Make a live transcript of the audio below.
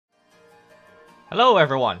Hello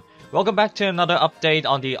everyone, welcome back to another update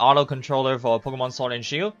on the auto controller for Pokemon Sword and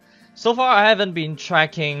Shield. So far I haven't been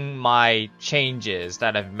tracking my changes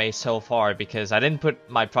that I've made so far because I didn't put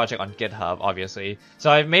my project on GitHub obviously.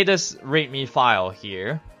 So I've made this readme file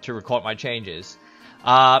here to record my changes.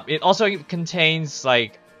 It also contains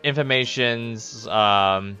like informations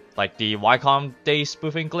like the Wacom day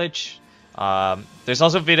spoofing glitch. There's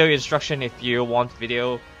also video instruction if you want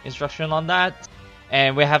video instruction on that.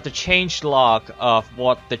 And we have the change log of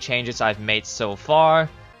what the changes I've made so far.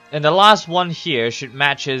 And the last one here should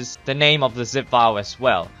matches the name of the zip file as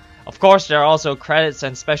well. Of course, there are also credits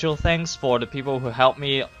and special thanks for the people who helped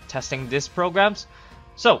me testing these programs.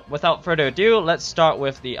 So, without further ado, let's start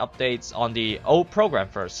with the updates on the old program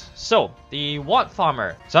first. So, the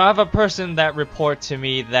WattFarmer. So I have a person that reported to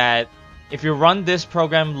me that if you run this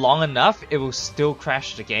program long enough, it will still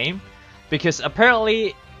crash the game. Because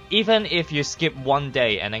apparently, even if you skip one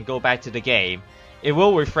day and then go back to the game, it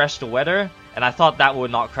will refresh the weather, and I thought that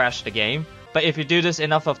would not crash the game. But if you do this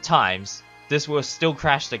enough of times, this will still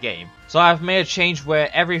crash the game. So I've made a change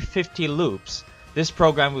where every 50 loops, this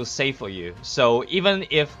program will save for you. So even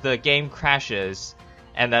if the game crashes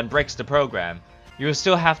and then breaks the program, you will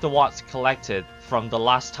still have the watts collected from the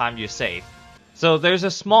last time you saved. So there's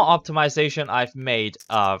a small optimization I've made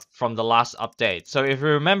from the last update. So if you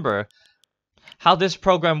remember, how this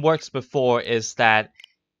program works before is that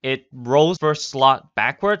it rolls first slot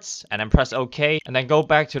backwards and then press OK, and then go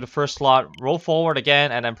back to the first slot, roll forward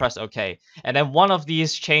again, and then press OK. And then one of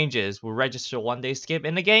these changes will register one day skip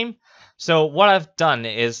in the game. So what I've done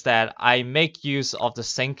is that I make use of the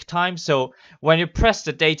sync time. So when you press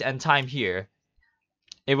the date and time here,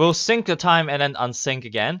 it will sync the time and then unsync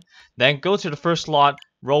again. Then go to the first slot,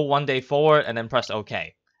 roll one day forward, and then press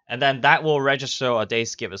OK. And then that will register a day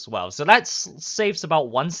skip as well. So that saves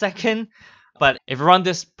about 1 second. But if you run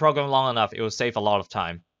this program long enough, it will save a lot of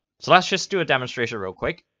time. So let's just do a demonstration real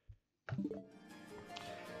quick.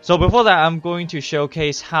 So before that, I'm going to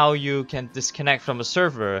showcase how you can disconnect from a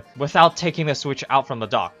server without taking the switch out from the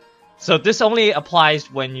dock. So this only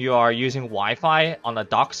applies when you are using Wi-Fi on a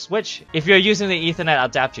dock switch. If you're using the Ethernet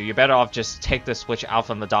adapter, you're better off just take the switch out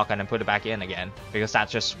from the dock and then put it back in again, because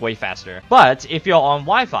that's just way faster. But if you're on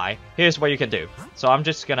Wi-Fi, here's what you can do. So I'm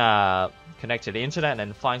just gonna connect to the internet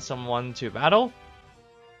and find someone to battle.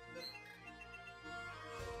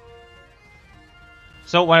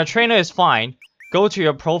 So when a trainer is fine, go to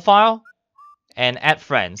your profile and add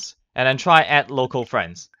friends, and then try add local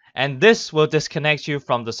friends. And this will disconnect you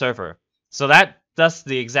from the server. So that does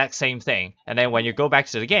the exact same thing. And then when you go back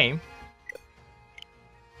to the game,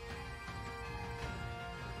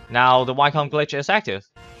 now the Wacom glitch is active.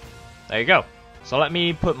 There you go. So let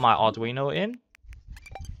me put my Arduino in.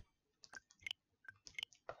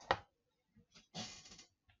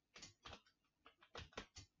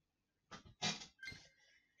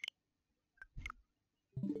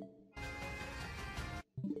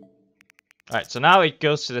 Alright, so now it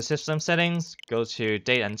goes to the system settings, go to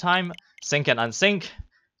date and time, sync and unsync,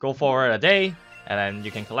 go forward a day, and then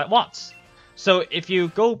you can collect watts. So if you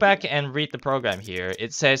go back and read the program here,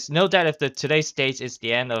 it says note that if the today's date is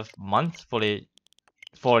the end of month for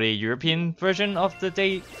the European version of the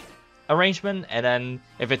date arrangement, and then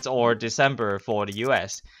if it's or December for the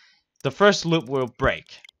US, the first loop will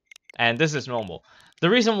break. And this is normal. The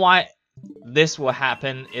reason why this will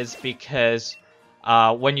happen is because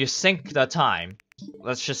when you sync the time,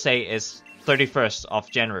 let's just say it's 31st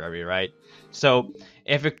of January, right? So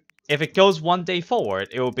if it goes one day forward,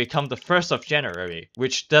 it will become the 1st of January,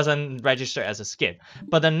 which doesn't register as a skip.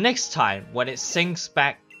 But the next time, when it syncs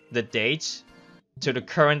back the date to the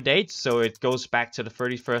current date, so it goes back to the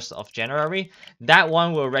 31st of January, that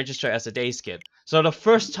one will register as a day skip. So the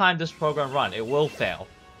first time this program runs, it will fail.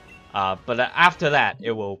 But after that,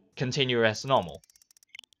 it will continue as normal.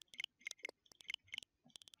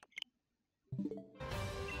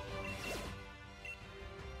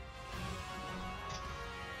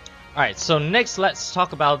 Alright, so next let's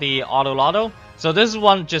talk about the AutoLoto. So this is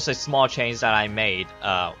just a small change that I made,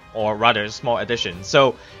 or rather a small addition.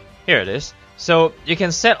 So here it is. So you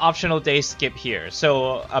can set optional day skip here.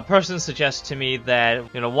 So a person suggests to me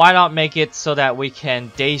that, why not make it so that we can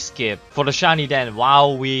day skip for the shiny den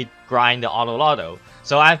while we grind the AutoLoto.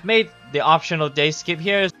 So I've made the optional day skip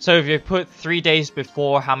here. So if you put 3 days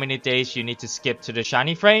before how many days you need to skip to the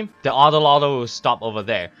shiny frame, the AutoLoto will stop over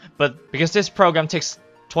there. But because this program takes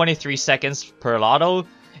 23 seconds per lotto,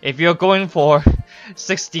 if you're going for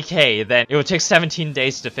 60k, then it will take 17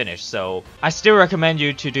 days to finish. So I still recommend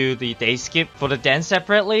you to do the day skip for the den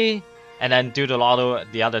separately and then do the lotto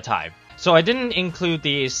the other time. So I didn't include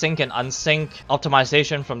the sync and unsync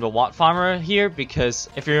optimization from the WattFarmer here because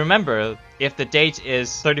if you remember, if the date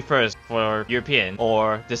is 31st for European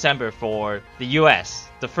or December for the US,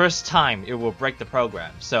 the first time it will break the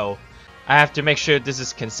program. So I have to make sure this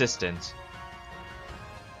is consistent.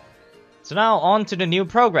 So now on to the new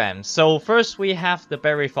program. So first we have the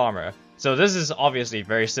BerryFarmer. So this is obviously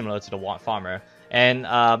very similar to the WattFarmer. And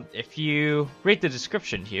if you read the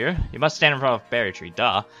description here, you must stand in front of berry tree,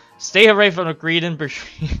 duh. Stay away from the green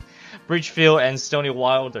bridge field and stony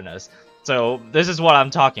wilderness. So this is what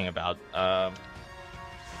I'm talking about.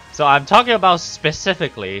 So I'm talking about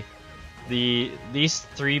specifically these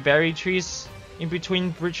 3 berry trees in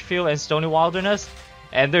between Bridgefield and Stony Wilderness,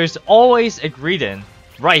 and there's always a Greedent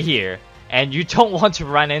right here, and you don't want to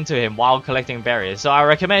run into him while collecting berries. So I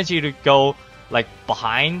recommend you to go like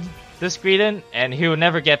behind this Greedent, and he will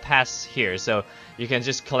never get past here, so you can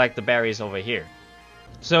just collect the berries over here.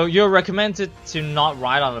 So you're recommended to not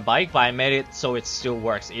ride on a bike, but I made it so it still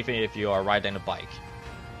works even if you are riding a bike.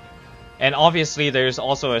 And obviously there's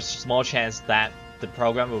also a small chance that the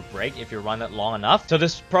program will break if you run it long enough. So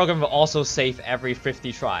this program will also save every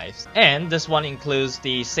 50 tries. And this one includes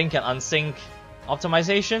the sync and unsync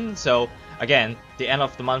optimization. So again, the end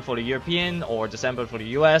of the month for the European or December for the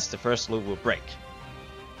US, the first loop will break.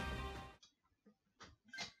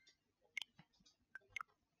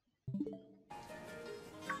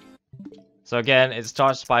 So again, it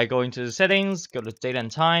starts by going to the settings, go to date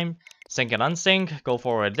and time, sync and unsync, go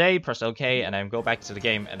for a day, press OK, and then go back to the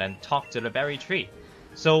game and then talk to the berry tree.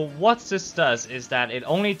 So what this does is that it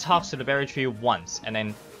only talks to the berry tree once and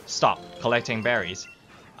then stop collecting berries.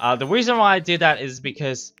 The reason why I did that is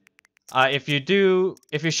because if you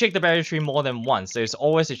shake the berry tree more than once, there's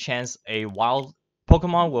always a chance a wild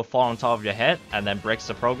Pokemon will fall on top of your head and then breaks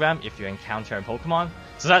the program if you encounter a Pokemon.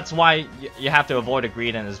 So that's why you have to avoid a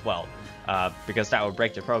Greedent as well, because that will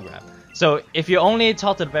break the program. So if you only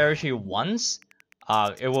talk to the berry tree once,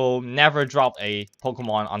 it will never drop a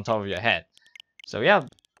Pokemon on top of your head. So yeah.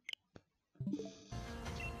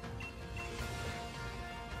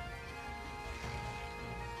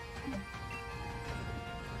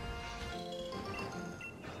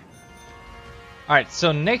 Alright,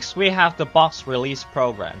 so next we have the box release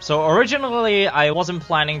program. So originally I wasn't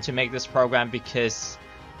planning to make this program because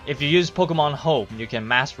if you use Pokemon Home, you can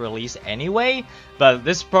mass release anyway, but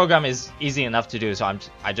this program is easy enough to do, so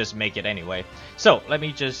I just make it anyway. So let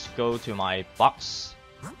me just go to my box,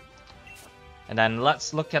 and then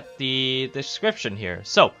let's look at the description here.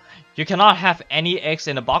 So you cannot have any eggs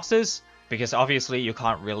in the boxes because obviously you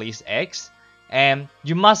can't release eggs, and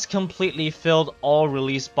you must completely fill all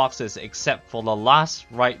release boxes except for the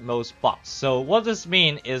last rightmost box. So what this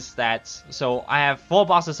means is that, so I have 4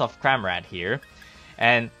 boxes of Cramrat here,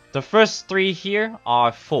 and the first 3 here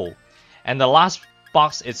are full, and the last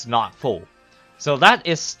box is not full. So that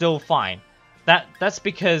is still fine. That's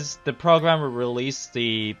because the program will release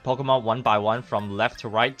the Pokemon one by one from left to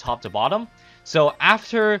right, top to bottom. So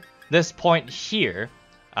after this point here,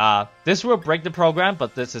 this will break the program,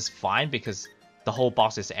 but this is fine because the whole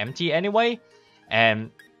box is empty anyway, and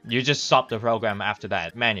you just stop the program after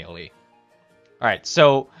that manually. Alright,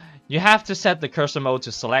 so you have to set the cursor mode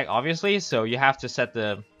to select, obviously, so you have to set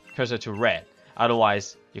the cursor to red.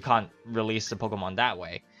 Otherwise, you can't release the Pokemon that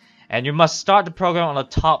way. And you must start the program on the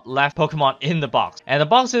top left Pokemon in the box. And the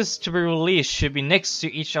boxes to be released should be next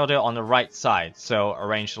to each other on the right side. So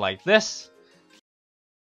arranged like this,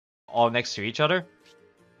 all next to each other.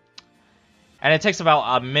 And it takes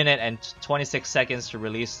about 1 minute and 26 seconds to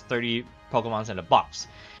release 30 Pokemons in the box.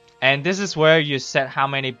 And this is where you set how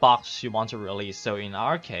many boxes you want to release. So in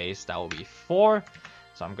our case, that will be 4.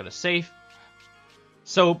 So I'm gonna save.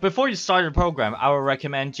 So before you start the program, I would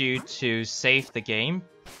recommend you to save the game,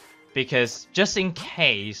 because just in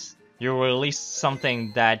case you release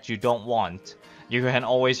something that you don't want, you can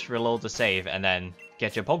always reload the save and then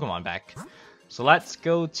get your Pokemon back. So let's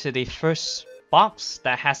go to the first box.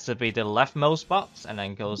 That has to be the leftmost box, and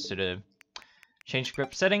then goes to the change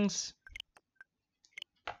grip settings.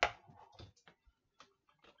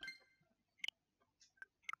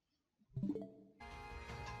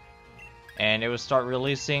 And it will start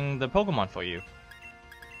releasing the Pokemon for you.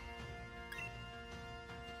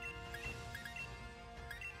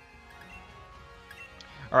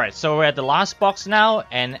 Alright, so we're at the last box now,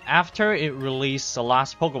 and after it releases the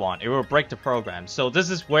last Pokemon, it will break the program. So this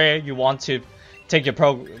is where you want to take your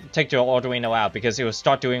Arduino out, because it will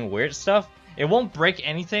start doing weird stuff. It won't break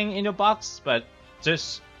anything in your box, but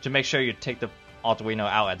just to make sure you take the Arduino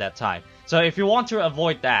out at that time. So if you want to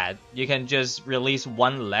avoid that, you can just release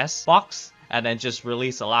one less box and then just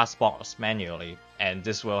release the last box manually, and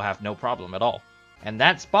this will have no problem at all. And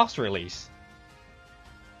that's box release.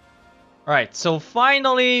 Alright, so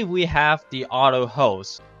finally we have the auto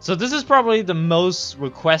host. So this is probably the most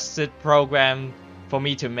requested program for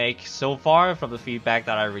me to make so far from the feedback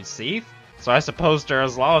that I received. So I suppose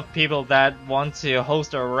there's a lot of people that want to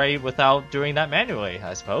host an array without doing that manually,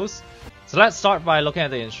 I suppose. So let's start by looking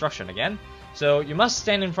at the instruction again. So you must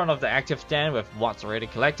stand in front of the active den with watts already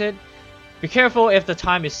collected. Be careful if the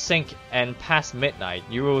time is sync and past midnight,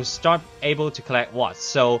 you will start able to collect watts.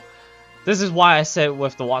 So this is why I said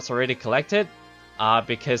with the watts already collected,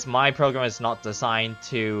 because my program is not designed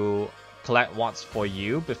to collect watts for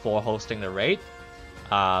you before hosting the raid,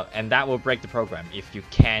 and that will break the program if you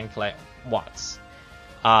can collect watts.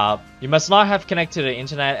 You must not have connected to the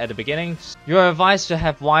internet at the beginning. You are advised to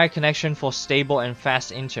have wire connection for stable and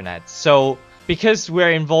fast internet. So because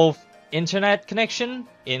we're involved internet connection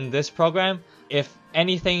in this program, if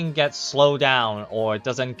anything gets slowed down or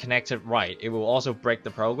doesn't connect it right, it will also break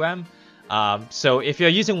the program. So if you're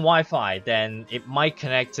using Wi-Fi, then it might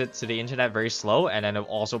connect it to the internet very slow, and then it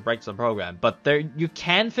also breaks the program. But there, you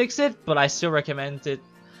can fix it, but I still recommend it.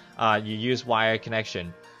 You use wire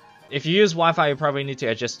connection. If you use Wi-Fi, you probably need to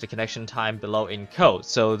adjust the connection time below in code.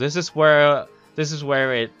 So this is where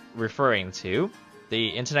it referring to the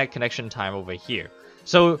internet connection time over here.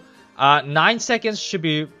 So 9 seconds should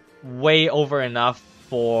be way over enough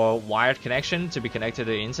for wired connection to be connected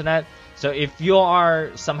to the internet. So if you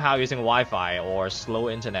are somehow using Wi-Fi or slow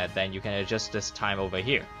internet, then you can adjust this time over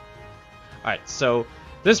here. Alright, so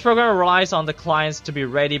this program relies on the clients to be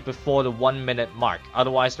ready before the 1 minute mark,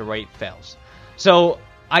 otherwise the raid fails. So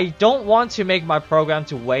I don't want to make my program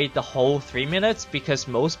to wait the whole 3 minutes, because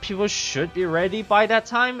most people should be ready by that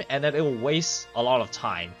time, and then it will waste a lot of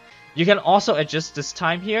time. You can also adjust this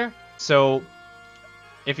time here. So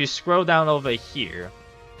if you scroll down over here,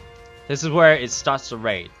 this is where it starts the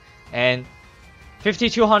raid, and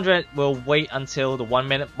 5200 will wait until the 1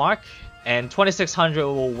 minute mark, and 2600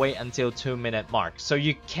 will wait until 2 minute mark. So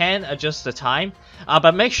you can adjust the time,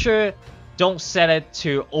 but make sure don't set it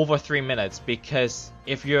to over 3 minutes, because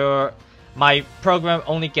if my program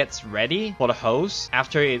only gets ready for the host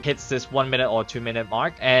after it hits this 1 minute or 2 minute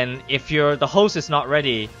mark, and if the host is not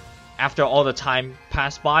ready after all the time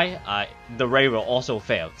passed by, the raid will also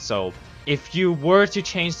fail. So if you were to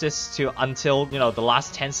change this to until the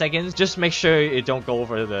last 10 seconds, just make sure you don't go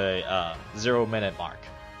over the 0 minute mark.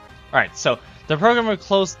 Alright, so the program will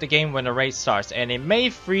close the game when the raid starts, and it may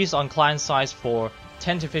freeze on client side for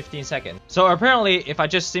 10 to 15 seconds. So apparently, if I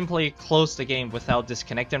just simply close the game without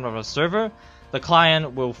disconnecting from the server, the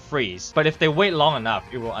client will freeze. But if they wait long enough,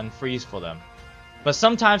 it will unfreeze for them. But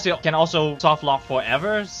sometimes it can also soft lock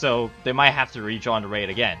forever, so they might have to rejoin the raid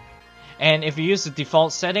again. And if you use the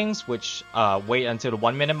default settings, which wait until the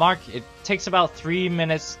 1 minute mark, it takes about 3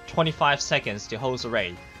 minutes 25 seconds to host a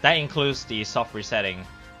raid. That includes the soft resetting,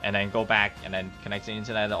 and then go back and then connect to the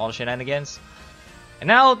internet and all the shenanigans. And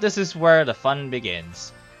now this is where the fun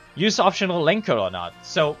begins. Use optional link code or not.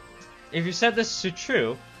 So if you set this to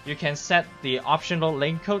true, you can set the optional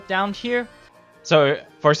link code down here. So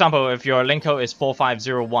for example, if your link code is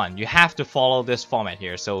 4501, you have to follow this format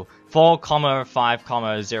here. So 4,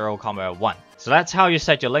 5, 0, 1. So that's how you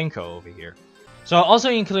set your link code over here. So I also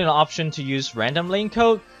include an option to use random link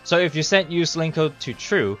code. So if you set use link code to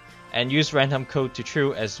true and use random code to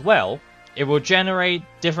true as well, it will generate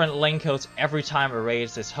different link codes every time a raid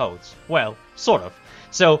is hosted. Well, sort of.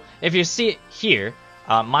 So if you see it here,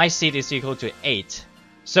 my seed is equal to 8.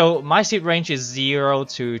 So my seed range is 0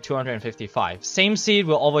 to 255. Same seed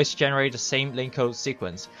will always generate the same link code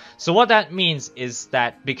sequence. So what that means is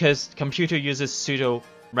that because computer uses pseudo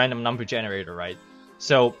random number generator, right?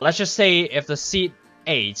 So let's just say if the seed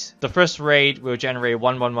 8, the first raid will generate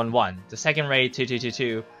 1111, the second raid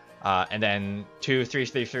 2222, and then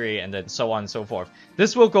 2333, and then so on and so forth.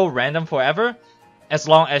 This will go random forever as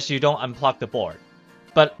long as you don't unplug the board.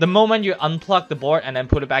 But the moment you unplug the board and then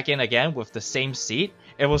put it back in again with the same seed,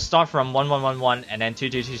 it will start from 1111 and then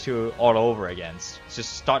 2222 all over again.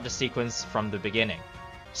 Just start the sequence from the beginning.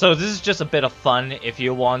 So this is just a bit of fun. If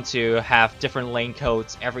you want to have different link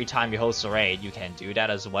codes every time you host a raid, you can do that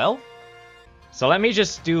as well. So let me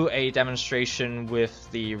just do a demonstration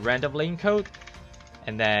with the random link code,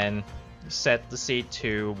 and then set the seed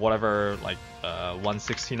to whatever, like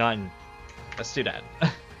 169. Let's do that.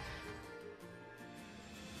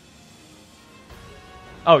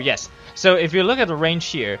 Oh yes, so if you look at the range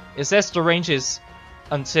here, it says the range is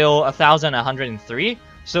until 1103.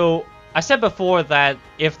 So I said before that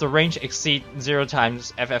if the range exceeds 0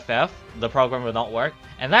 times FFF, the program will not work,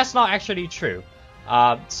 and that's not actually true.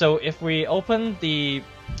 So if we open the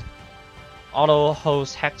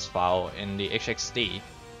AutoHost hex file in the HXD.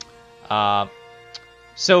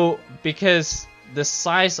 So because the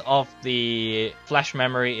size of the flash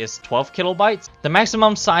memory is 12 kilobytes, the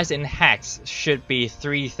maximum size in hex should be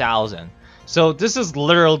 3000. So this is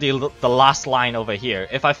literally the last line over here.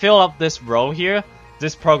 If I fill up this row here,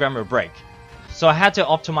 this program will break. So I had to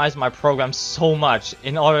optimize my program so much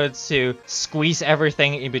in order to squeeze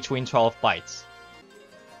everything in between 12 bytes.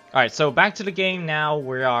 Alright, so back to the game now.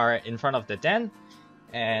 We are in front of the den.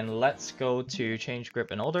 And let's go to change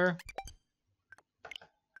grip and order.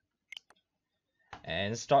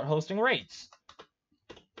 And start hosting raids.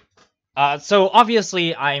 So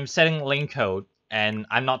obviously I'm setting link code and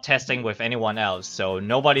I'm not testing with anyone else, so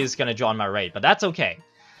nobody's gonna join my raid, but that's okay.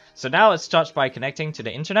 So now it starts by connecting to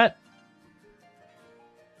the internet.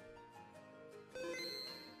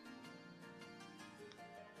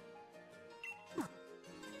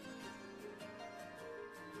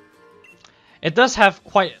 It does have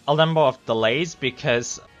quite a number of delays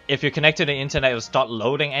because if you connect to the internet, it will start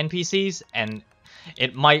loading NPCs and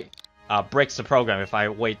it might break the program if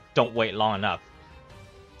I don't wait long enough.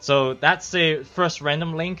 So that's the first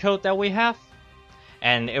random link code that we have,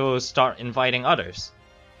 and it will start inviting others.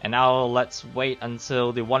 And now let's wait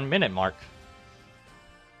until the 1 minute mark.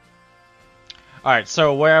 Alright,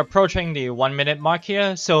 so we're approaching the 1 minute mark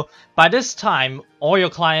here. So by this time, all your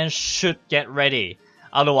clients should get ready.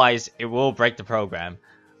 Otherwise, it will break the program.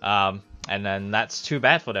 And then that's too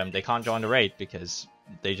bad for them. They can't join the raid because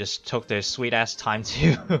they just took their sweet ass time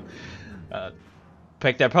to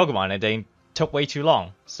pick their Pokemon and they took way too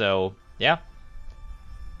long. So yeah.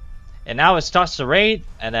 And now it starts the raid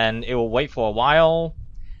and then it will wait for a while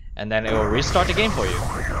and then it will restart the game for you.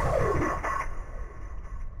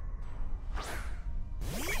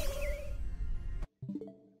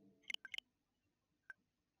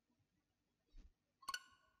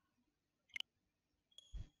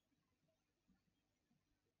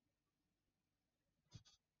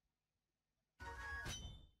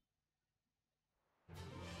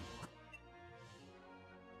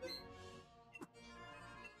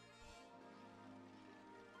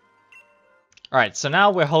 Alright, so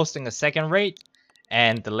now we're hosting a second raid,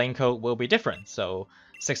 and the link code will be different, so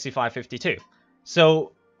 6552.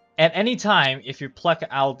 So at any time, if you plug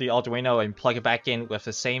out the Arduino and plug it back in with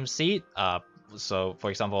the same seed, so for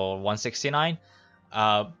example 169,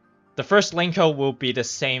 the first link code will be the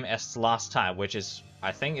same as last time, which is,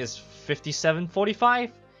 I think, is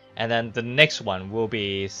 5745, and then the next one will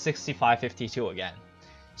be 6552 again.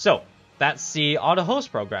 So that's the AutoHost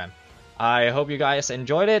program. I hope you guys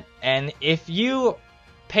enjoyed it, and if you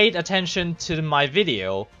paid attention to my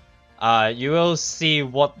video, you will see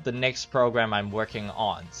what the next program I'm working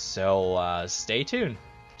on, so stay tuned.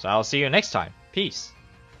 So I'll see you next time. Peace.